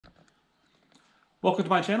Welcome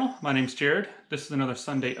to my channel. My name's Jared. This is another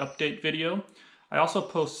Sunday update video. I also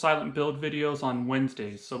post silent build videos on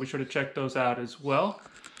Wednesdays, so be sure to check those out as well.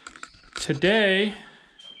 Today,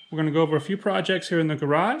 we're going to go over a few projects here in the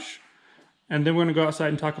garage, and then we're going to go outside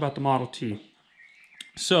and talk about the Model T.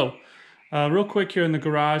 So, real quick here in the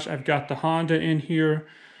garage, I've got the Honda in here,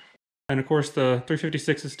 and of course the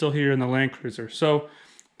 356 is still here in the Land Cruiser. So,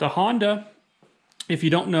 the Honda, if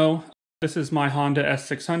you don't know, this is my Honda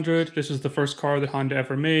S600. This is the first car that Honda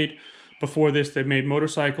ever made. Before this, they made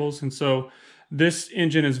motorcycles, and so this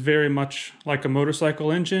engine is very much like a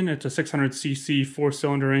motorcycle engine. It's a 600cc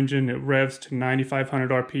four-cylinder engine. It revs to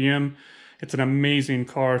 9,500 RPM. It's an amazing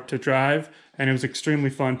car to drive, and it was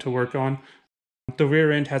extremely fun to work on. The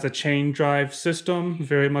rear end has a chain drive system,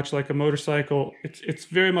 very much like a motorcycle. It's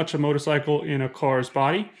very much a motorcycle in a car's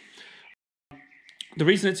body. The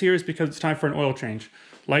reason it's here is because it's time for an oil change.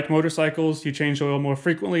 Like motorcycles, you change oil more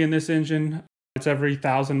frequently in this engine. It's every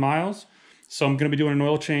 1,000 miles. So I'm going to be doing an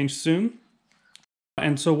oil change soon.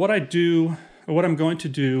 And so what I'm going to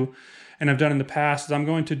do, and I've done in the past, is I'm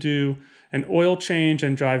going to do an oil change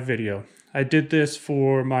and drive video. I did this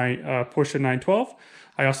for my Porsche 912.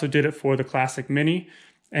 I also did it for the Classic Mini.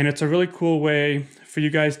 And it's a really cool way for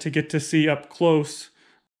you guys to get to see up close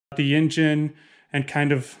the engine and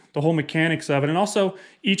kind of the whole mechanics of it. And also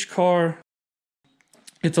each car,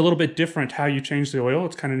 it's a little bit different how you change the oil.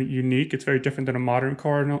 It's kind of unique. It's very different than a modern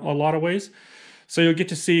car in a lot of ways. So you'll get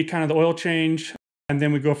to see kind of the oil change, and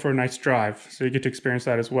then we go for a nice drive. So you get to experience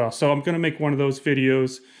that as well. So I'm going to make one of those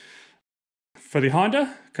videos for the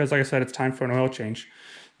Honda, because like I said, it's time for an oil change.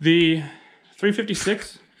 The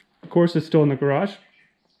 356, of course, is still in the garage.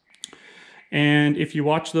 And if you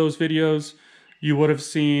watch those videos, you would have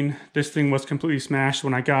seen this thing was completely smashed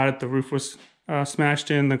when I got it. The roof was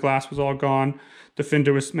smashed in, the glass was all gone, the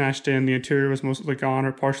fender was smashed in, the interior was mostly gone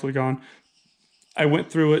or partially gone. I went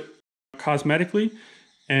through it cosmetically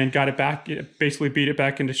and got it back, basically beat it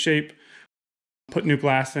back into shape, put new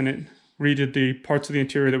glass in it, redid the parts of the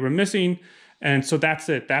interior that were missing, and so that's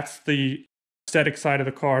it. That's the aesthetic side of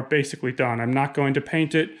the car basically done. I'm not going to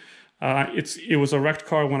paint it. It was a wrecked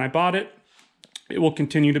car when I bought it. It will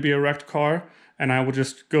continue to be a wrecked car, and I will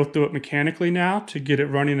just go through it mechanically now to get it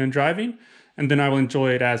running and driving, and then I will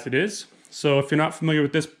enjoy it as it is. So if you're not familiar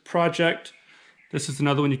with this project, this is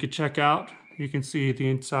another one you could check out. You can see the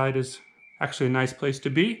inside is actually a nice place to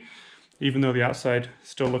be, even though the outside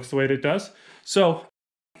still looks the way that it does. So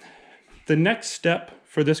the next step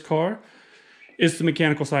for this car is the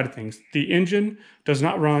mechanical side of things. The engine does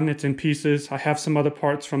not run, it's in pieces. I have some other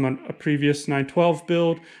parts from a previous 912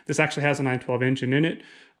 build. This actually has a 912 engine in it.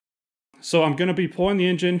 So I'm going to be pulling the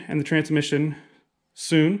engine and the transmission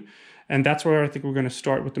soon, and that's where I think we're going to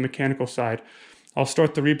start with the mechanical side. I'll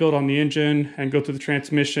start the rebuild on the engine and go through the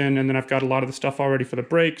transmission, and then I've got a lot of the stuff already for the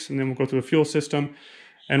brakes, and then we'll go through the fuel system,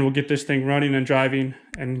 and we'll get this thing running and driving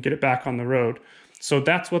and get it back on the road. So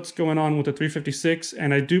that's what's going on with the 356,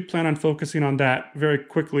 and I do plan on focusing on that very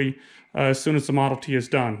quickly as soon as the Model T is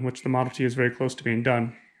done, which the Model T is very close to being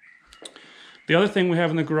done. The other thing we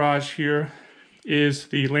have in the garage here is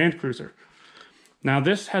the Land Cruiser. Now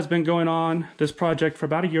this has been going on, this project, for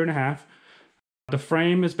about 1.5 years. The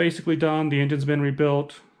frame is basically done, the engine's been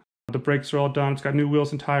rebuilt, the brakes are all done, it's got new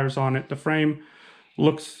wheels and tires on it. The frame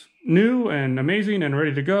looks new and amazing and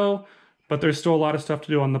ready to go, but there's still a lot of stuff to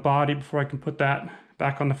do on the body before I can put that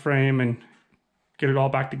back on the frame and get it all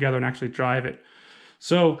back together and actually drive it.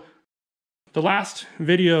 So the last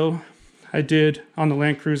video I did on the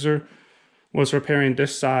Land Cruiser was repairing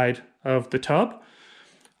this side of the tub.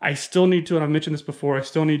 I still need to, and I've mentioned this before, I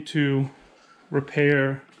still need to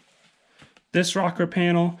repair this rocker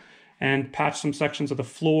panel and patch some sections of the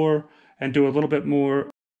floor and do a little bit more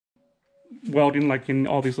welding, like in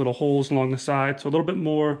all these little holes along the side. So a little bit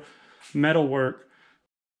more metal work,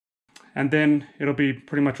 and then it'll be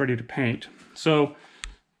pretty much ready to paint. So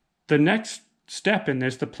the next step in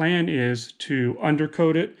this, the plan is to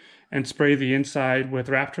undercoat it and spray the inside with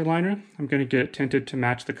Raptor liner. I'm going to get it tinted to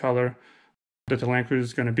match the color that the Land Cruiser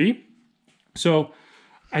is going to be. So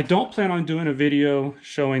I don't plan on doing a video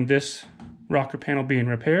showing this rocker panel being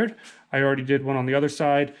repaired. I already did one on the other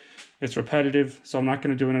side. It's repetitive, so I'm not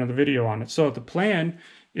going to do another video on it. So the plan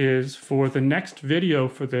is for the next video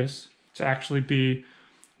for this to actually be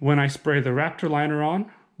when I spray the Raptor liner on,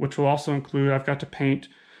 which will also include, I've got to paint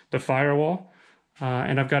the firewall,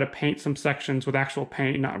 and I've got to paint some sections with actual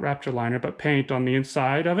paint, not Raptor liner, but paint on the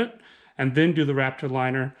inside of it, and then do the Raptor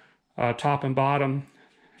liner top and bottom,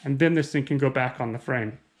 and then this thing can go back on the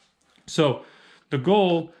frame. So the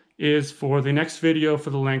goal is for the next video for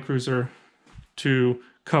the Land Cruiser to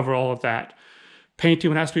cover all of that.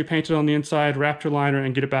 painting what has to be painted on the inside, Raptor liner,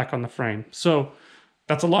 and get it back on the frame. So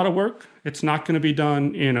that's a lot of work. It's not going to be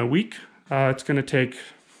done in a week. It's going to take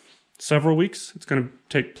several weeks. It's going to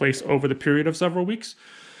take place over the period of several weeks.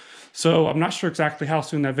 So I'm not sure exactly how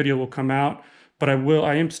soon that video will come out, but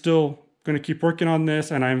I am still going to keep working on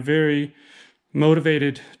this, and I'm very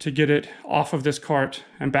motivated to get it off of this cart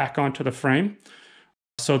and back onto the frame,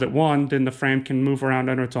 so that one, then the frame can move around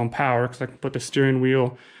under its own power, because I can put the steering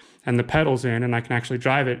wheel and the pedals in and I can actually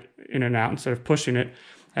drive it in and out instead of pushing it.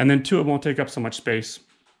 And then two, it won't take up so much space,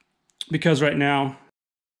 because right now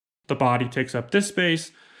the body takes up this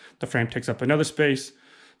space, the frame takes up another space.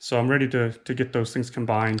 So I'm ready to get those things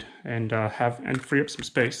combined and free up some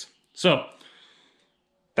space. So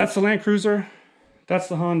that's the Land Cruiser, that's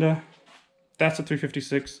the Honda, that's the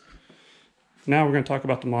 356. Now we're going to talk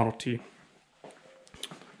about the Model T.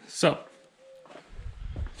 So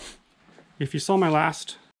if you saw my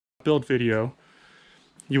last build video,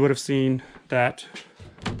 you would have seen that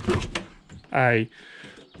I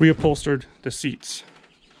reupholstered the seats.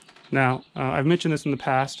 Now, I've mentioned this in the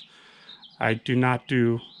past. I do not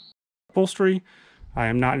do upholstery. I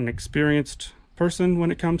am not an experienced person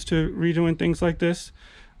when it comes to redoing things like this.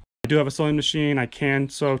 I do have a sewing machine. I can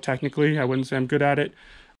sew technically. I wouldn't say I'm good at it.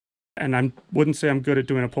 And I wouldn't say I'm good at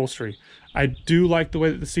doing upholstery. I do like the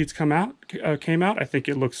way that the seats came out. I think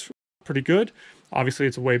it looks pretty good. Obviously,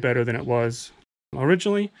 it's way better than it was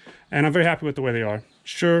originally. And I'm very happy with the way they are.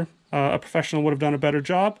 Sure, a professional would have done a better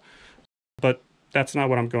job, but that's not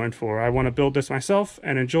what I'm going for. I want to build this myself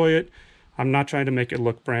and enjoy it. I'm not trying to make it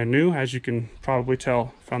look brand new, as you can probably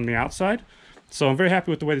tell from the outside. So I'm very happy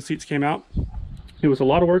with the way the seats came out. It was a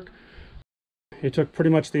lot of work. It took pretty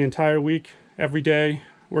much the entire week, every day,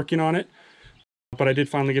 working on it. But I did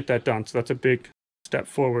finally get that done, so that's a big step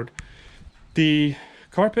forward. The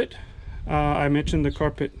carpet, I mentioned the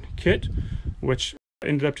carpet kit, which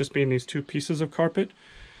ended up just being these two pieces of carpet.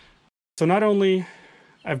 So not only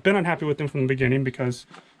I've been unhappy with them from the beginning because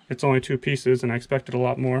it's only two pieces and I expected a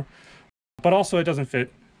lot more, but also it doesn't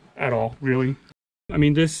fit at all, really. I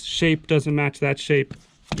mean, this shape doesn't match that shape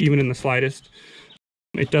even in the slightest.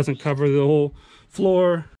 It doesn't cover the whole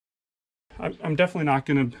floor. I'm definitely not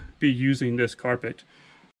going to be using this carpet.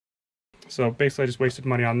 So basically I just wasted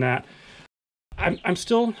money on that. I'm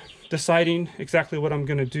still deciding exactly what I'm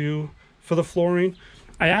going to do for the flooring.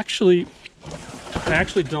 I actually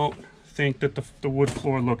don't think that the wood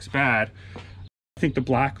floor looks bad. I think the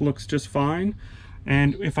black looks just fine.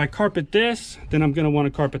 And if I carpet this, then I'm going to want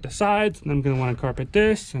to carpet the sides, and then I'm going to want to carpet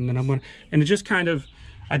this, and then and it just kind of,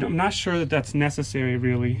 I'm not sure that that's necessary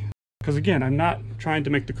really. Because again, I'm not trying to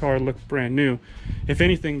make the car look brand new. If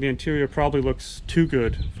anything, the interior probably looks too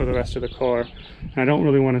good for the rest of the car. And I don't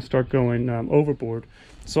really want to start going overboard.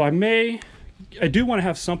 So I do want to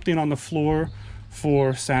have something on the floor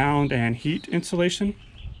for sound and heat insulation.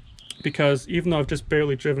 Because even though I've just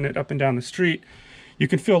barely driven it up and down the street, you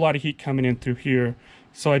can feel a lot of heat coming in through here.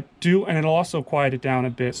 So I do, and it'll also quiet it down a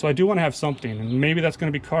bit. So I do want to have something, and maybe that's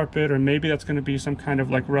going to be carpet, or maybe that's going to be some kind of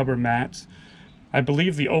like rubber mats. I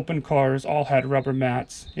believe the open cars all had rubber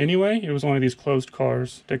mats anyway. It was only these closed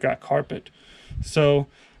cars that got carpet. So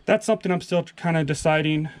that's something I'm still kind of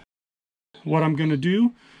deciding what I'm going to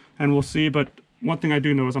do, and we'll see. But one thing I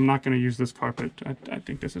do know is I'm not going to use this carpet. I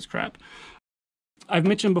think this is crap. I've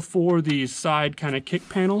mentioned before these side kind of kick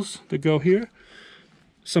panels that go here.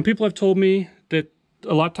 Some people have told me that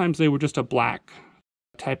a lot of times they were just a black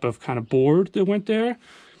type of kind of board that went there.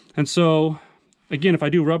 And so, again, if I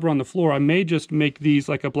do rubber on the floor, I may just make these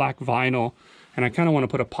like a black vinyl. And I kind of want to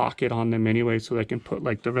put a pocket on them anyway so they can put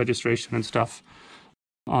like the registration and stuff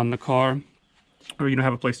on the car. Or, you know,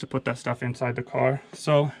 have a place to put that stuff inside the car.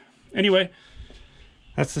 So, anyway,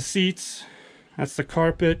 that's the seats. That's the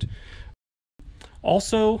carpet.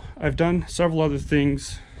 Also, I've done several other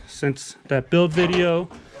things since that build video.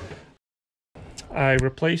 I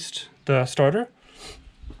replaced the starter,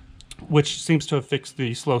 which seems to have fixed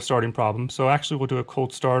the slow starting problem. So actually we'll do a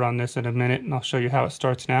cold start on this in a minute, and I'll show you how it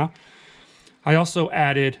starts now. I also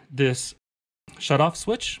added this shut-off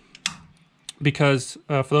switch because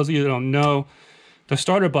for those of you that don't know, the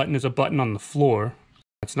starter button is a button on the floor.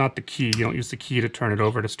 It's not the key. You don't use the key to turn it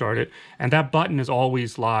over to start it. And that button is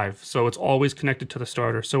always live, so it's always connected to the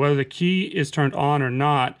starter. So whether the key is turned on or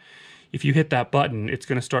not, if you hit that button, it's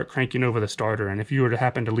going to start cranking over the starter. And if you were to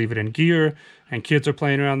happen to leave it in gear and kids are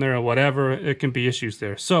playing around there or whatever, it can be issues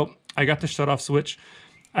there. So I got the shut-off switch.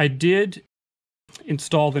 I did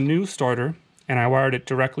install the new starter, and I wired it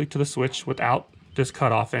directly to the switch without this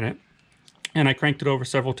cutoff in it. And I cranked it over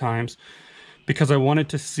several times because I wanted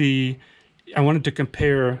to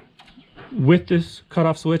compare with this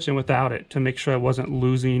cutoff switch and without it to make sure I wasn't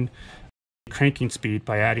losing cranking speed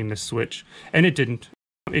by adding this switch, and it didn't.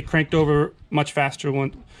 It cranked over much faster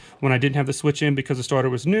when I didn't have the switch in because the starter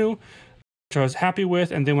was new, which I was happy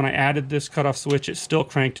with, and then when I added this cutoff switch, it still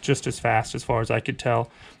cranked just as fast as far as I could tell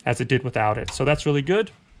as it did without it. So that's really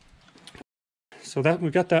good. So that we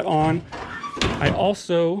got that on.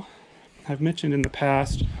 I've mentioned in the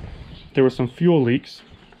past there were some fuel leaks,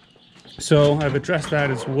 so I've addressed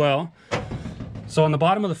that as well. So on the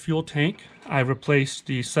bottom of the fuel tank, I replaced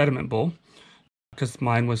the sediment bowl because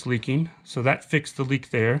mine was leaking, so that fixed the leak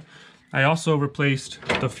there. I also replaced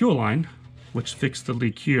the fuel line, which fixed the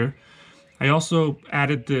leak here. I also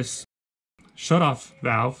added this shut-off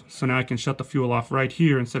valve, so now I can shut the fuel off right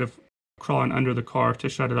here instead of crawling under the car to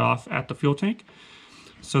shut it off at the fuel tank.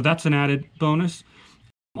 So that's an added bonus.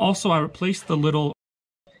 Also, I replaced the little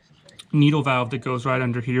needle valve that goes right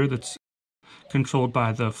under here that's controlled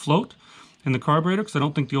by the float in the carburetor, because I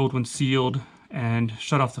don't think the old one sealed and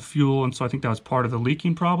shut off the fuel, and so I think that was part of the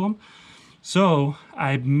leaking problem. So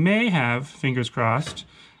I may have, fingers crossed,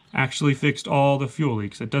 actually fixed all the fuel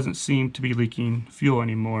leaks. It doesn't seem to be leaking fuel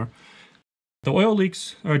anymore. The oil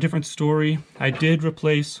leaks are a different story. I did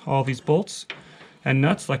replace all these bolts and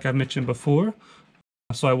nuts like I mentioned before,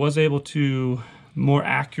 so I was able to more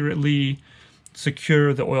accurately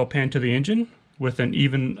secure the oil pan to the engine with an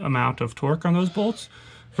even amount of torque on those bolts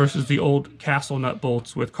versus the old castle nut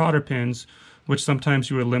bolts with cotter pins, which sometimes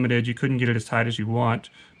you were limited. You couldn't get it as tight as you want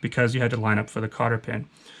because you had to line up for the cotter pin.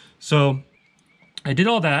 So I did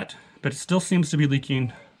all that, but it still seems to be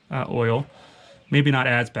leaking oil. Maybe not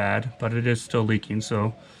as bad, but it is still leaking.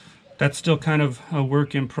 So that's still kind of a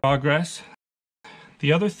work in progress.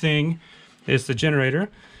 The other thing is the generator.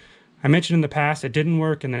 I mentioned in the past it didn't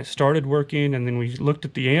work, and then it started working, and then we looked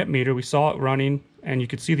at the amp meter. We saw it running, and you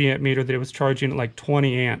could see the amp meter that it was charging at like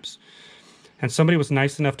 20 amps. And somebody was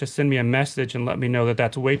nice enough to send me a message and let me know that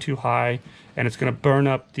that's way too high, and it's going to burn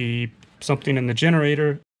up something in the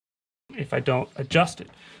generator if I don't adjust it.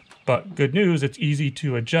 But good news, it's easy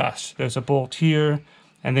to adjust. There's a bolt here,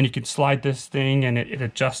 and then you can slide this thing, and it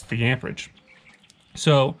adjusts the amperage.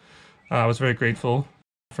 So I was very grateful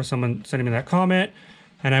for someone sending me that comment.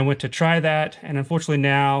 And I went to try that, and unfortunately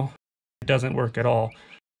now it doesn't work at all.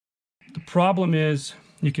 The problem is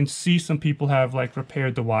you can see some people have like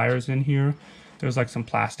repaired the wires in here. There's like some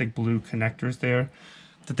plastic blue connectors there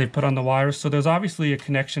that they put on the wires. So there's obviously a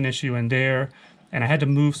connection issue in there, and I had to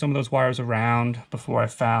move some of those wires around before I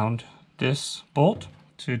found this bolt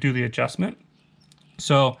to do the adjustment.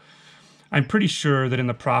 So I'm pretty sure that in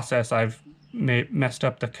the process I've messed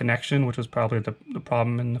up the connection, which was probably the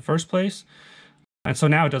problem in the first place. And so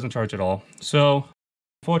now it doesn't charge at all. So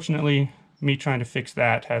unfortunately, me trying to fix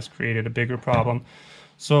that has created a bigger problem.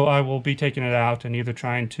 So I will be taking it out and either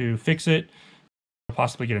trying to fix it or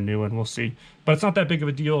possibly get a new one. We'll see. But it's not that big of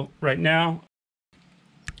a deal right now.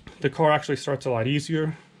 The car actually starts a lot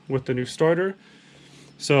easier with the new starter.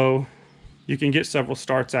 So you can get several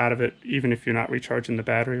starts out of it even if you're not recharging the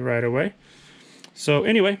battery right away. So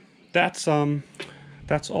anyway, that's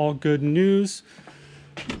all good news.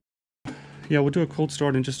 Yeah, we'll do a cold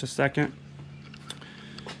start in just a second.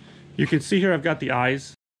 You can see here I've got the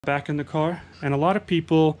eyes back in the car, and a lot of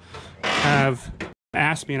people have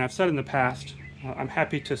asked me, and I've said in the past, I'm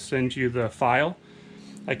happy to send you the file.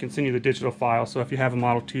 I can send you the digital file, so if you have a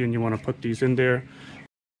Model T and you want to put these in there,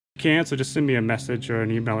 you can, so just send me a message or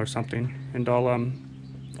an email or something, and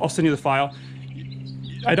I'll send you the file.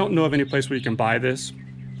 I don't know of any place where you can buy this.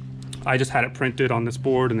 I just had it printed on this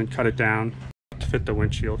board and then cut it down to fit the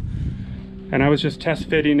windshield. And I was just test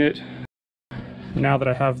fitting it now that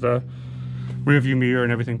I have the rear view mirror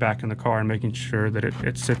and everything back in the car and making sure that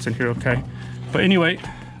it sits in here okay. But anyway,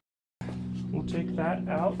 we'll take that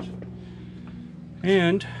out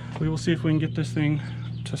and we will see if we can get this thing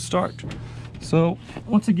to start. So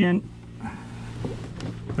once again,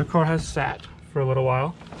 the car has sat for a little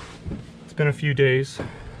while. It's been a few days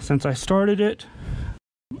since I started it.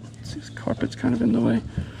 This carpet's kind of in the way.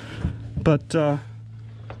 But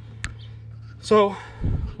so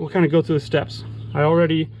we'll kind of go through the steps. I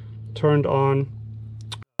already turned on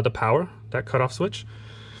the power, that cutoff switch.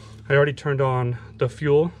 I already turned on the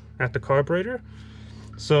fuel at the carburetor.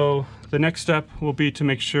 So the next step will be to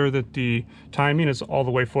make sure that the timing is all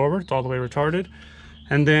the way forward, it's all the way retarded.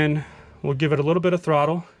 And then we'll give it a little bit of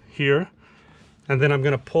throttle here. And then I'm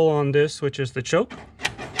gonna pull on this, which is the choke.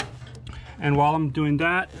 And while I'm doing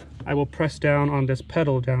that, I will press down on this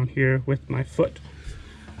pedal down here with my foot.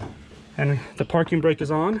 And the parking brake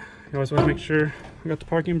is on. You always want to make sure I got the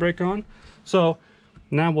parking brake on. So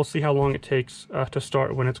now we'll see how long it takes to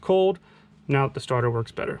start when it's cold, now that the starter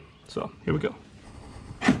works better. So here we go.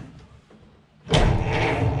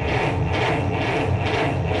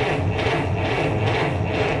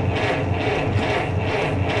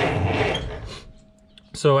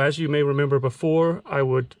 So as you may remember before, I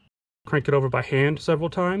would crank it over by hand several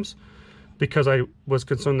times because I was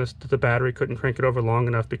concerned that the battery couldn't crank it over long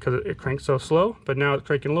enough because it cranked so slow. But now it's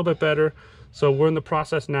cranking a little bit better. So we're in the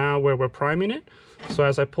process now where we're priming it. So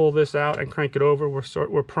as I pull this out and crank it over,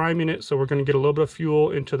 we're priming it. So we're going to get a little bit of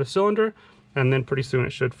fuel into the cylinder, and then pretty soon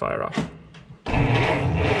it should fire off.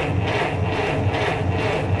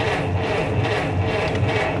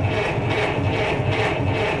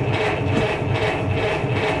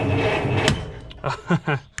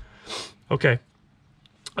 Okay,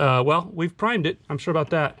 well, we've primed it. I'm sure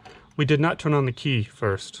about that. We did not turn on the key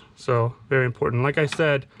first, so very important. Like I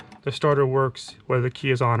said, the starter works whether the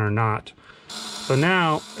key is on or not. So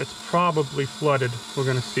now it's probably flooded. We're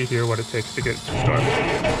going to see here what it takes to get it to start.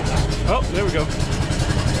 Oh, there we go.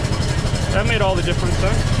 That made all the difference, huh?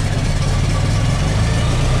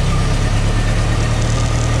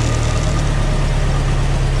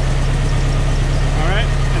 All right,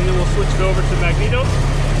 and then we'll switch it over to magneto.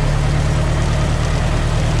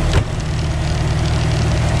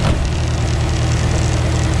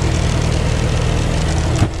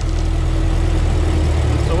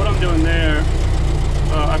 Doing there,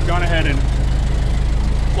 I've gone ahead and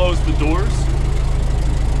closed the doors,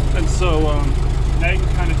 and so now you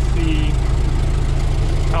can kind of see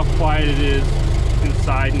how quiet it is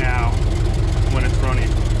inside now when it's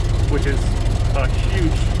running, which is a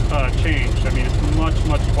huge change. I mean, it's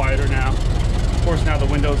much quieter now. Of course, now the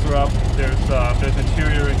windows are up. There's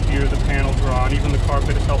interior in here. The panels are on. Even the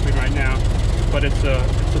carpet is helping right now. But it's a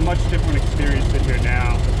much different experience in here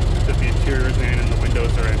now that the interior is in and the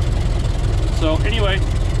windows are in. So anyway,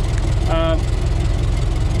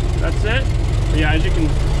 that's it. Yeah, as you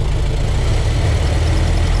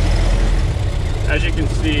can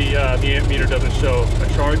see, the amp meter doesn't show a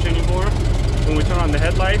charge anymore. When we turn on the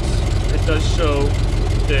headlights, it does show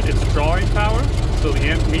that it's drawing power, so the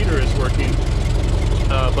amp meter is working,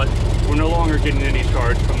 but we're no longer getting any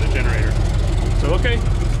charge from the generator. So okay.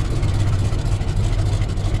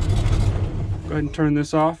 Go ahead and turn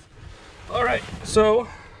this off. All right, so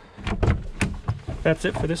that's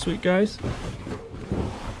it for this week, guys.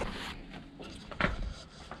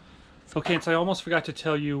 Okay, so I almost forgot to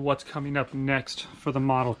tell you what's coming up next for the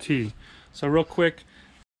Model T. So real quick,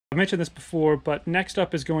 I mentioned this before, but next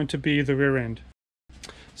up is going to be the rear end.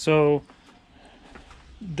 So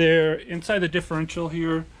there, inside the differential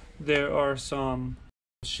here, there are some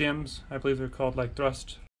shims. I believe they're called like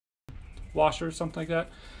thrust washers, something like that.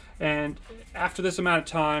 And after this amount of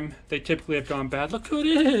time, they typically have gone bad. Look who it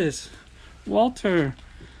is! Walter.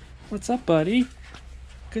 What's up, buddy?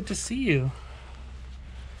 Good to see you.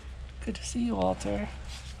 Good to see you, Walter.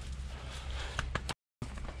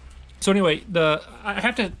 So anyway, I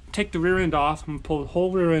have to take the rear end off. I'm gonna pull the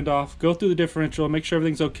whole rear end off, go through the differential, make sure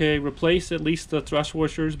everything's okay, replace at least the thrust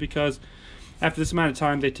washers, because after this amount of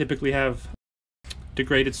time, they typically have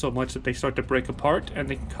degraded so much that they start to break apart and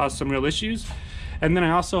they can cause some real issues. And then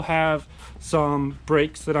I also have some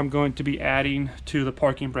brakes that I'm going to be adding to the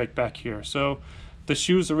parking brake back here. So the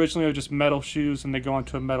shoes originally are just metal shoes and they go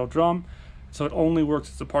onto a metal drum. So it only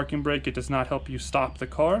works as a parking brake. It does not help you stop the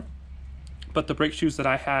car. But the brake shoes that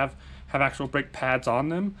I have actual brake pads on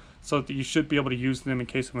them, so that you should be able to use them in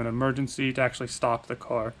case of an emergency to actually stop the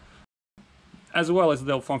car, as well as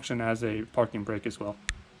they'll function as a parking brake as well.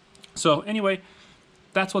 So anyway,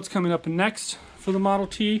 that's what's coming up next for the Model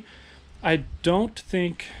T. I don't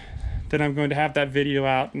think that I'm going to have that video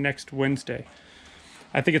out next Wednesday.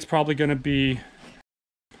 I think it's probably going to be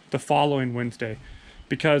the following Wednesday,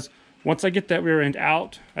 because once I get that rear end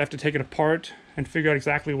out, I have to take it apart and figure out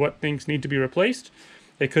exactly what things need to be replaced.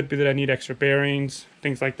 It could be that I need extra bearings,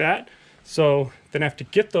 things like that. So then I have to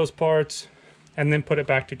get those parts and then put it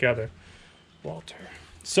back together. Walter.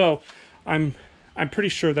 So I'm pretty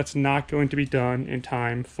sure that's not going to be done in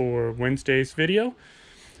time for Wednesday's video.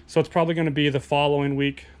 So it's probably going to be the following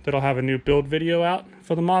week that I'll have a new build video out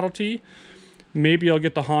for the Model T. Maybe I'll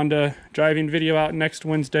get the Honda driving video out next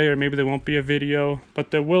Wednesday, or maybe there won't be a video,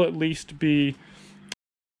 but there will at least be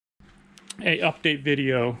a update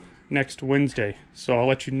video next Wednesday. So I'll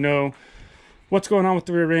let you know what's going on with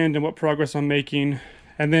the rear end and what progress I'm making.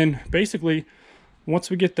 And then basically, once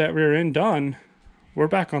we get that rear end done, we're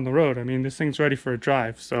back on the road. I mean, this thing's ready for a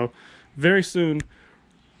drive. So very soon,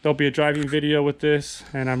 there'll be a driving video with this,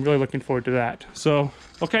 and I'm really looking forward to that. So,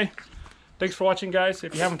 okay. Thanks for watching, guys.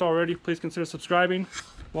 If you haven't already, please consider subscribing.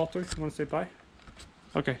 Walter, you want to say bye?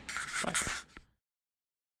 Okay, bye.